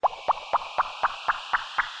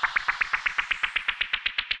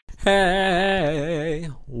Hey,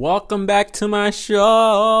 welcome back to my show.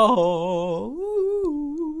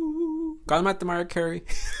 Cálmate, Mariah Carey.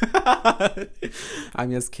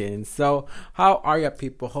 I'm just kidding. So, how are ya,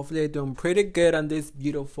 people? Hopefully, you're doing pretty good on this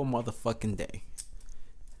beautiful motherfucking day.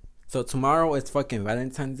 So, tomorrow is fucking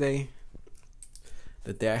Valentine's Day,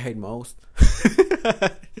 the day I hate most.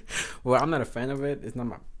 Well, I'm not a fan of it. It's not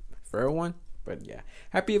my favorite one, but yeah.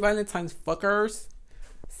 Happy Valentine's, fuckers.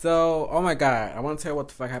 So, oh my god, I want to tell you what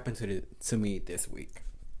the fuck happened to me this week.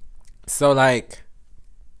 So, like,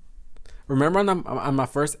 remember on my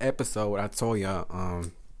first episode, I told you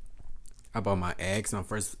about my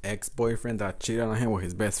first ex boyfriend that cheated on him with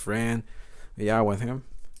his best friend. Yeah, with him.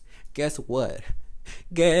 Guess what?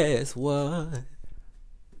 Guess what?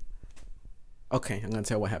 Okay, I'm gonna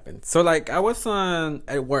tell you what happened. So, like, I was on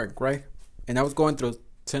at work, right, and I was going through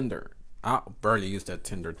Tinder. I barely use that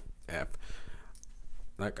Tinder app.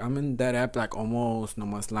 Like, I'm in that app like almost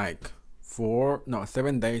like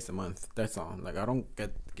 7 days a month. That's all. Like, I don't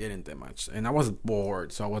get in that much, and I was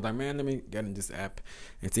bored, so I was like, man, let me get in this app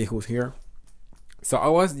and see who's here. So I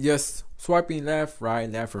was just swiping left,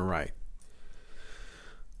 and right.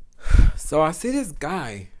 So I see this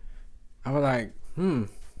guy. I was like,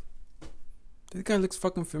 this guy looks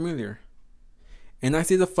fucking familiar, and I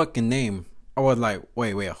see the fucking name. I was like,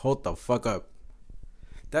 wait, hold the fuck up.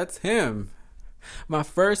 That's him. My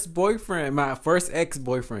first boyfriend, my first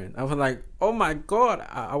ex-boyfriend. I was like, oh my god,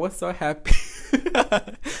 I was so happy.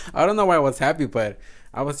 I don't know why I was happy, but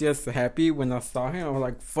I was just happy when I saw him. I was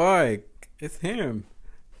like, fuck, it's him.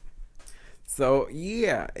 So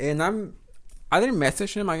yeah, and I didn't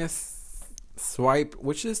message him. I guess swipe,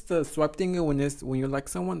 which is the swipe thing when you like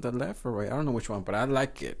someone, the left or right. I don't know which one, but I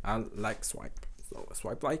like it. I like swipe. So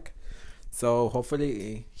swipe like. So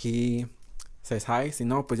hopefully he says hi. Si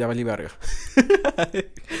no, pues ya valí verga.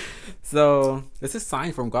 So it's a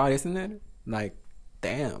sign from God, isn't it? Like,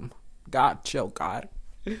 damn, God, chill, God.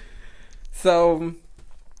 So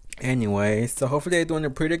anyway, so hopefully they're doing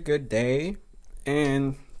a pretty good day.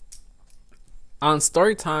 And on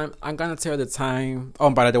story time, I'm gonna tell the time.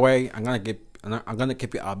 Oh, by the way, I'm gonna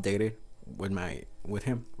keep you updated with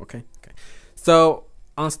him. Okay. So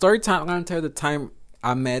on story time, I'm gonna tell the time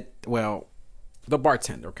I met the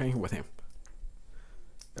bartender. Okay, with him.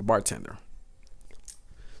 The bartender.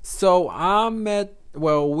 So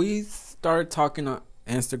we started talking on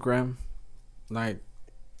Instagram, like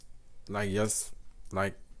just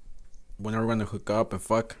like when we're gonna hook up and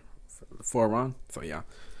fuck for a run. So yeah,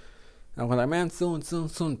 I was like, man,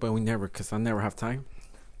 soon, but we never, cause I never have time.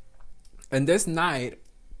 And this night,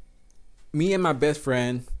 me and my best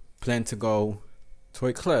friend plan to go to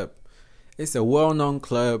a club. It's a well-known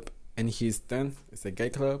club in Houston. It's a gay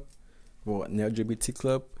club, an LGBT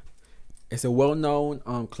club. It's a well-known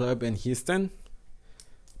club in Houston.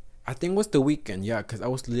 I think it was the weekend, yeah, because I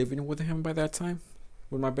was living with him by that time,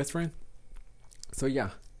 with my best friend. So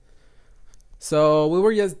yeah. So we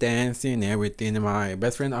were just dancing and everything, and my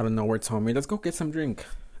best friend out of nowhere told me, let's go get some drink.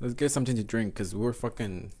 Let's get something to drink, because we were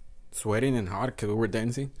fucking sweating and hot because we were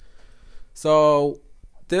dancing. So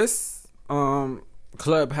this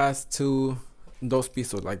club has dos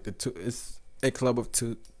pisos, like it's a club of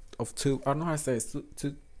two, I don't know how to say it,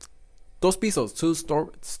 two dos pisos,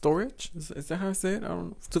 storage. Is that how I say it? I don't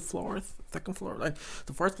know. 2 floors, second floor, like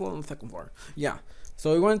the first floor and the second floor. Yeah.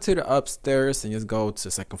 So we went to the upstairs and just go to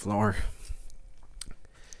the second floor.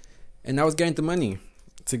 And I was getting the money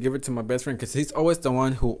to give it to my best friend because he's always the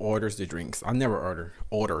one who orders the drinks. I never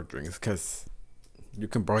order drinks because you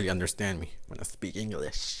can barely understand me when I speak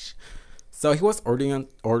English. So he was ordering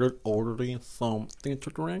something to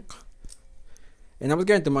drink, and I was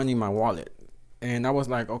getting the money in my wallet. And I was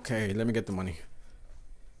like, okay, let me get the money.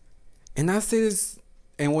 And I see this,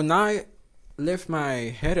 and when I lift my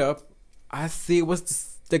head up, I see it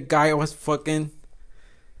was the guy I was fucking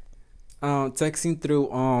texting through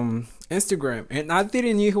Instagram, and I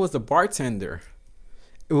didn't know he was a bartender.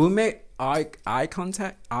 We made eye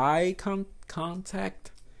contact. I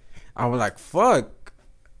was like, fuck,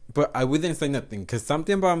 but we didn't say nothing because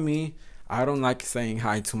something about me, I don't like saying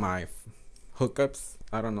hi to my hookups.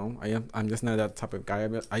 I don't know. I'm just not that type of guy.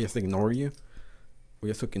 I just ignore you. We're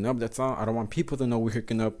just hooking up. That's all. I don't want people to know we're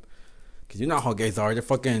hooking up. Because you know how gays are. They're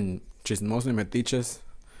fucking chismosos and metiches.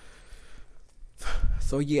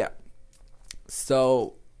 So yeah.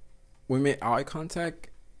 So we made eye contact.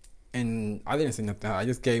 And I didn't say nothing. I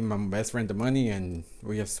just gave my best friend the money. And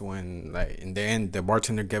we just went, like, in the end, the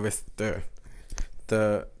bartender gave us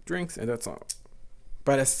the drinks. And that's all.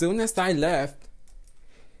 But as soon as I left,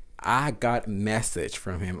 I got a message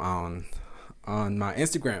from him on my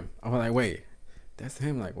Instagram. I was like, wait, that's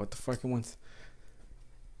him. Like, what the fuck he wants?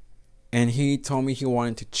 And he told me he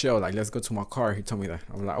wanted to chill. Like, let's go to my car. He told me that.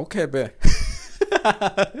 I'm like, okay, bet.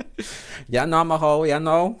 Yeah, know I'm a hoe. Yeah,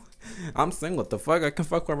 know I'm single. What the fuck? I can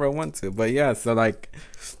fuck whoever I want to. But yeah, so like,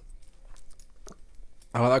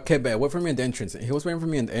 I was like, okay, bet. Wait for me at the entrance. He was waiting for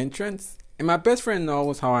me in the entrance. And my best friend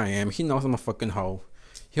knows how I am. He knows I'm a fucking hoe.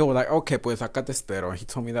 He was like, okay, pues acá te espero. He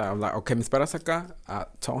told me that. I was like, okay, me esperas acá. I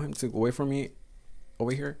told him to wait for me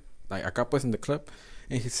over here. Like, acá pues in the club.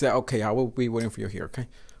 And he said, okay, I will be waiting for you here, okay?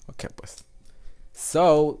 Okay, pues.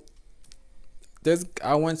 So,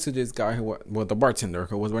 I went to this guy the bartender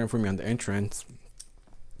who was waiting for me on the entrance.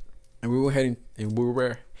 And we were heading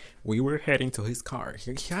to his car.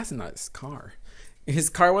 He has a nice car. His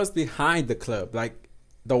car was behind the club, like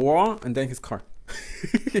the wall, and then his car.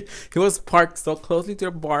 He was parked so closely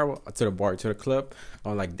to the club. I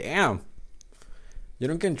was like, damn, you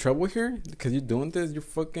don't get in trouble here because you're doing this. You're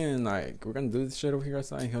fucking like, we're gonna do this shit over here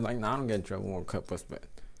outside. He was like, nah, I don't get in trouble. Won't cut us, but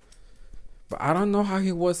I don't know how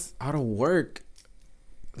he was out of work.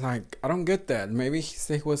 Like, I don't get that. Maybe he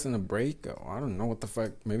said he was in a break. Or I don't know what the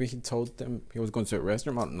fuck. Maybe he told them he was going to the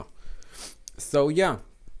restroom. I don't know. So yeah,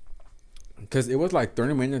 because it was like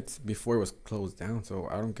 30 minutes before it was closed down. So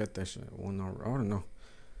I don't get that shit. Well, no, I don't know.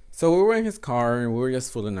 So we were in his car and we were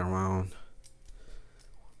just fooling around.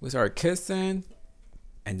 We started kissing,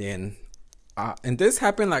 and then, and this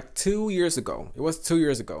happened like 2 years ago. It was 2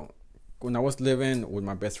 years ago when I was living with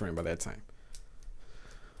my best friend by that time.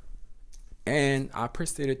 And I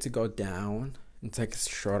proceeded to go down and take his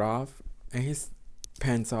shirt off and his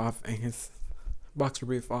pants off and his boxer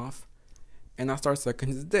brief off, and I started sucking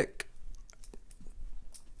his dick.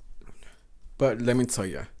 But let me tell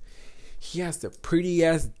you, he has the pretty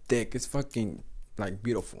ass dick. It's fucking like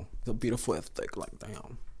beautiful. It's a beautiful ass dick. Like,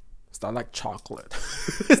 damn. Está like chocolate.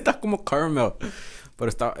 Está como caramel. Pero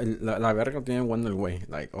está, la verga tiene one el güey.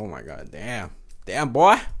 Like, oh my god, damn. Damn,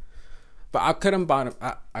 boy. But I couldn't buy him.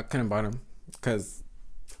 I couldn't buy him because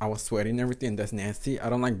I was sweating and everything. That's nasty. I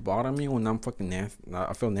don't like bottoming when I'm fucking nasty.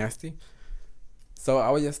 I feel nasty. So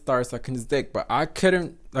I would just start sucking his dick. But I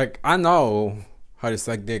couldn't, like, I know how to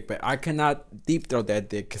suck dick, but I cannot deep throat that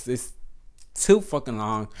dick because it's too fucking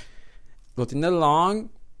long. Lo tiene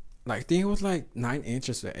long. Like, I think it was like 9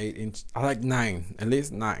 inches or 8 inches. I like 9, at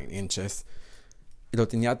least 9 inches. Lo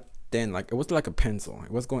tenía then, like, it was like a pencil.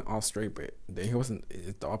 It was going all straight, but then he wasn't.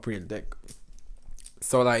 It's all pretty dick.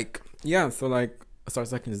 So like, yeah. So like, I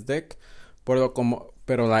started sucking his dick, pero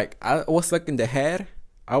like, I was sucking the head.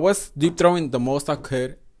 I was deep throwing the most I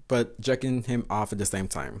could, but jerking him off at the same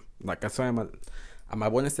time. Like, I saw him at my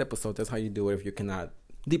bonus episode. That's how you do it. If you cannot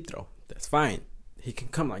deep throw, that's fine. He can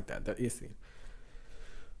come like that. That easy.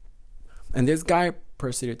 And this guy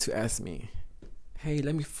proceeded to ask me, "Hey,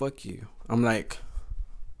 let me fuck you." I'm like,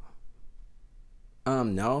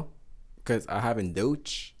 no, because I haven't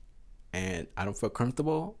douche and I don't feel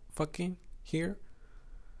comfortable fucking here.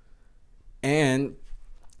 And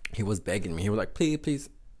he was begging me. He was like, please, please.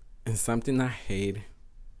 And something I hate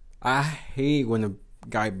when a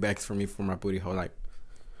guy begs for me for my booty hole. Like,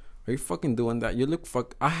 are you fucking doing that? You look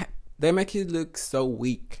they make you look so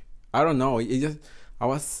weak. I don't know. It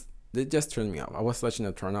just turned me off. I was such in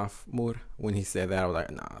a turn off mood when he said that. I was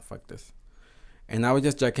like, nah, fuck this. And I was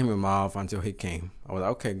just jacking him off until he came. I was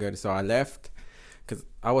like, okay, good. So I left because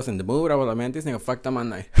I was in the mood. I was like, man, this nigga fucked up my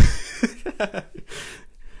night.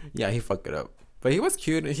 Yeah, he fucked it up. But he was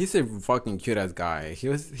cute. He's a fucking cute ass guy.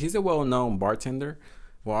 He's a well-known bartender.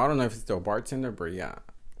 Well, I don't know if he's still a bartender, but yeah.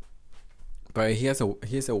 But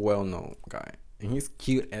he's a well-known guy. And he's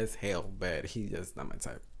cute as hell, but he's just not my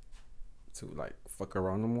type to like fuck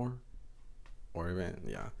around no more. Or even,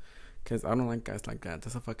 yeah. Because I don't like guys like that.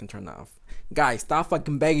 That's a fucking turn off. Guys, stop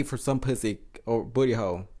fucking begging for some pussy or booty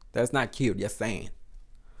hole. That's not cute. Just saying.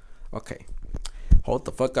 Okay. Hold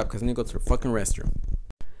the fuck up because I need to go to the fucking restroom.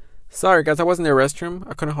 Sorry, guys. I was in the restroom.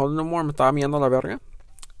 I couldn't hold it no more. Me estaba mirando la verga.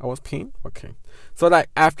 I was peeing. Okay. So, like,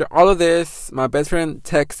 after all of this, my best friend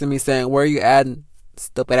texted me saying, where are you at,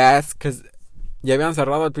 stupid ass? Because ya habían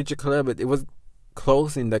cerrado el pinche club. It was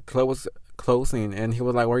closing. The club was closing. And he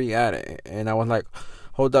was like, where are you at? And I was like,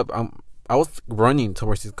 hold up, I was running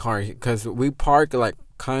towards his car because we parked like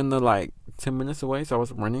kind of like 10 minutes away, so I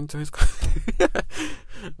was running to his car.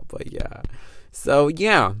 But yeah, so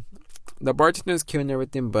yeah, the bartender was cute and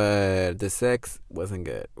everything, but the sex wasn't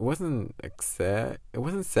good. It wasn't sex,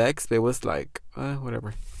 but it was like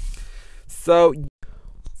whatever. So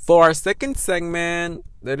for our second segment,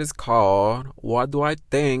 that is called "What Do I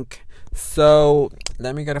Think?" So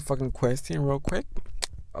let me get a fucking question real quick.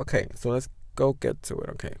 Okay, so let's go get to it.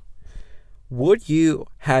 Okay,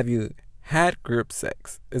 have you had group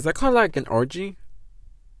sex? Is that called like an orgy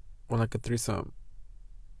or like a threesome?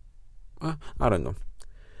 I don't know.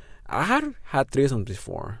 I had threesomes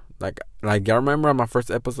before. Like y'all remember on my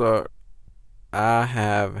first episode, I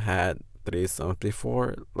have had threesomes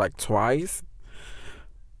before, like twice.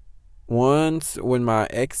 Once with my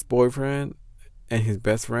ex boyfriend and his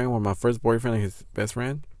best friend, with my first boyfriend and his best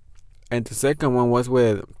friend, and the second one was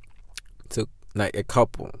with to like a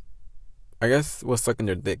couple. I guess was sucking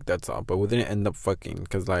their dick. That's all. But we didn't end up fucking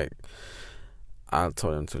because like I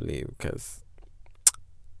told them to leave because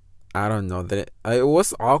I don't know that it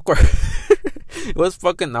was awkward. It was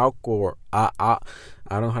fucking awkward. I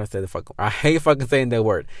don't know how to say the fucking. I hate fucking saying that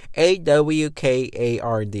word.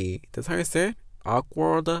 AWKARD. That's how you say it.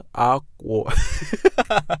 Awkward. Awkward.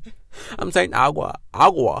 I'm saying agua.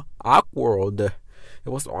 Awkward. It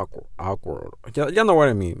was awkward. Awkward. Y'all know what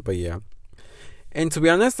I mean. But yeah. And to be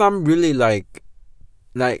honest, I'm really like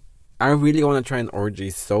I really want to try an orgy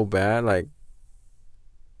so bad. Like,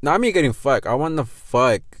 not me getting fucked. I want to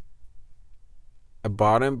fuck a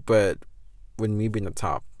bottom, but with me being a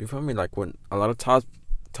top. You feel me? Like when a lot of tops,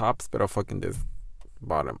 but I'm fucking this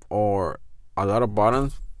bottom, or a lot of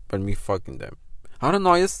bottoms, but me fucking them. I don't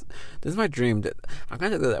know. This is my dream. That I'm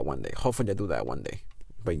gonna do that one day. Hopefully, I do that one day.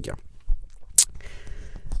 But yeah.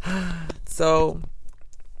 So,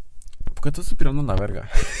 ¿por qué estoy suspirando en la verga?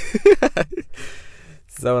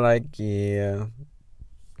 So like yeah.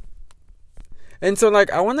 And so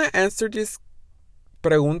like I wanna answer this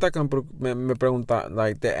pregunta que me pregunta,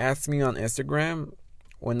 like they asked me on Instagram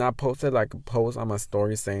when I posted like a post on my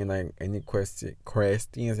story saying like any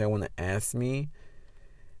questions they wanna ask me.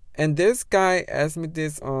 And this guy asked me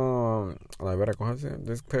this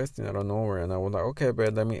this question out of nowhere, and I was like, okay,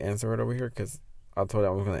 but let me answer it over here because I told you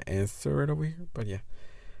I was gonna answer it over here. But yeah.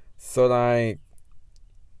 So like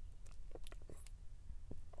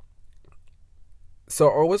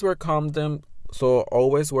always wear condoms. So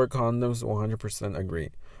always wear condoms. 100% agree.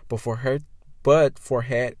 But for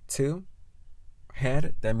head too.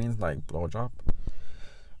 Head, that means like blowjob.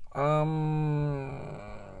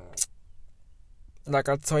 Like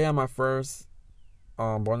I told you on my first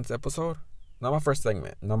bonus episode. Not my first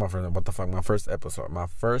segment. Not my first. What the fuck? My first episode.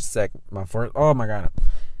 Oh my god.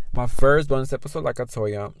 My first bonus episode. Like I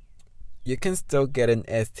told you, you can still get an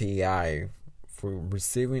STI for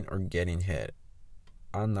receiving or getting head.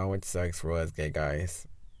 I know it sucks for us gay guys.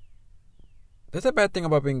 That's a bad thing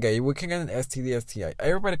about being gay. We can get an STD, STI.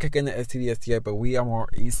 Everybody can get an STD, STI, but we are more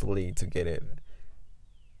easily to get it.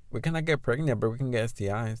 We cannot get pregnant, but we can get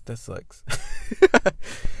STIs. That sucks.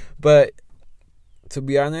 But to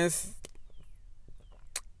be honest,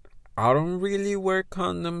 I don't really wear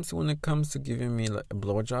condoms when it comes to giving me like a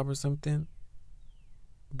blowjob or something.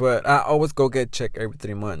 But I always go get checked every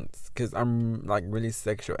 3 months because I'm like really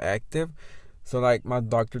sexual active. So like my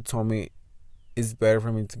doctor told me it's better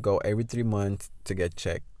for me to go every 3 months to get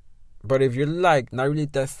checked. But if you're like not really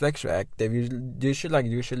that sexual active, you should like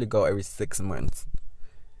usually go every 6 months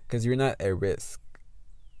because you're not at risk.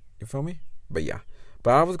 You feel me? But yeah.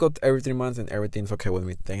 But I always go every 3 months and everything's okay with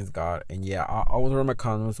me. Thanks God. And yeah, I always wear my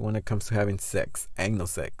condoms when it comes to having sex. Ain't no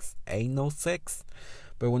sex.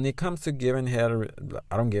 But when it comes to giving head,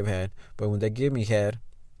 I don't give head. But when they give me head,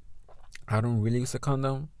 I don't really use a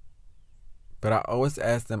condom. But I always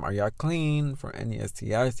ask them, are y'all clean for any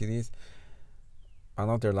STIs, STDs? I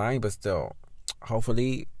know they're lying, but still,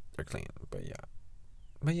 hopefully they're clean. But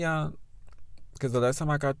yeah, because the last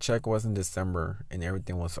time I got checked was in December, and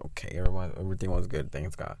everything was okay. Everything was good,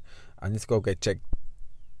 thanks God. I need to go get checked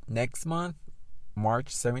next month, March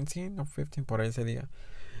 17 or 15, por ese día.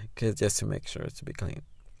 Because just to make sure to be clean.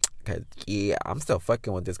 Because, yeah, I'm still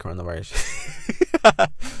fucking with this coronavirus.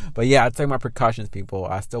 But, yeah, I take my precautions, people.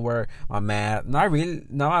 I still wear my mask. Not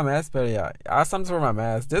my mask, but, yeah. I sometimes wear my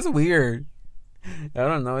mask. This is weird. I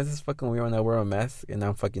don't know. It's just fucking weird when I wear a mask and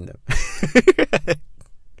I'm fucking them.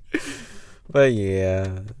 But,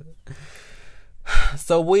 yeah.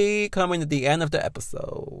 So, we coming to the end of the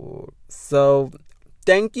episode. So,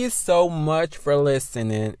 thank you so much for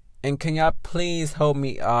listening. And can y'all please help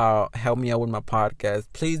me out with my podcast?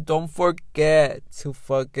 Please don't forget to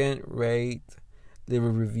fucking rate, leave a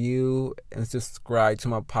review, and subscribe to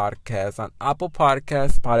my podcast on Apple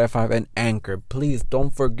Podcasts, Spotify, and Anchor. Please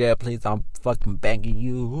don't forget. Please, I'm fucking begging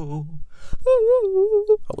you.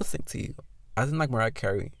 I will sing to you. I sound like Mariah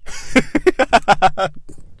Carey.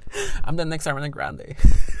 I'm the next Ariana Grande.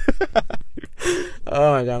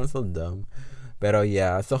 Oh my god, I'm so dumb. But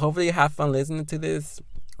yeah, so hopefully you have fun listening to this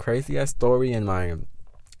crazy ass story and my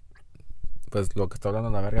pues lo que estoy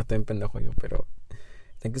hablando la verga, estoy en pendejo yo, pero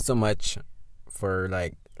thank you so much for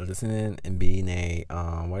like listening and being a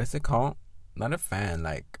what is it called, not a fan,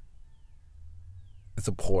 like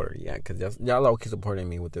support. Yeah, because y'all all keep supporting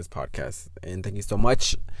me with this podcast. And thank you so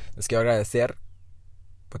much. Les quiero agradecer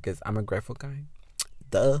because I'm a grateful guy.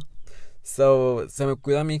 Duh. So, se me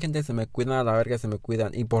cuidan mi gente, se me cuidan a la verga, se me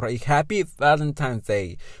cuidan. Y Happy Valentine's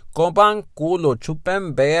Day. Coman culo,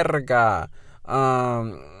 chupen verga.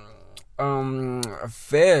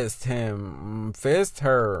 Fist him, fist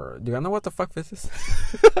her. Do y'all know what the fuck fist is?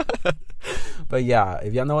 But yeah,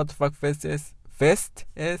 if y'all know what the fuck fist is,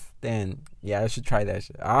 then yeah, I should try that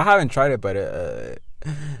shit. I haven't tried it, but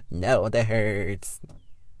no, that hurts.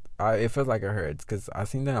 It feels like it hurts because I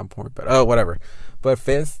seen that on porn, but whatever. But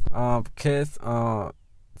fist, kiss,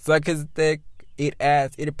 suck his dick, eat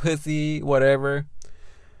ass, eat a pussy, whatever.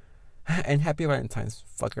 And happy Valentine's,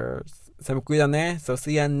 fuckers. Se me cuidan, eh? So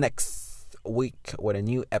see ya next week with a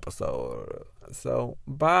new episode. So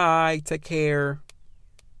bye, take care.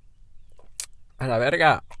 A la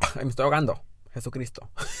verga, me estoy ahogando. Jesucristo.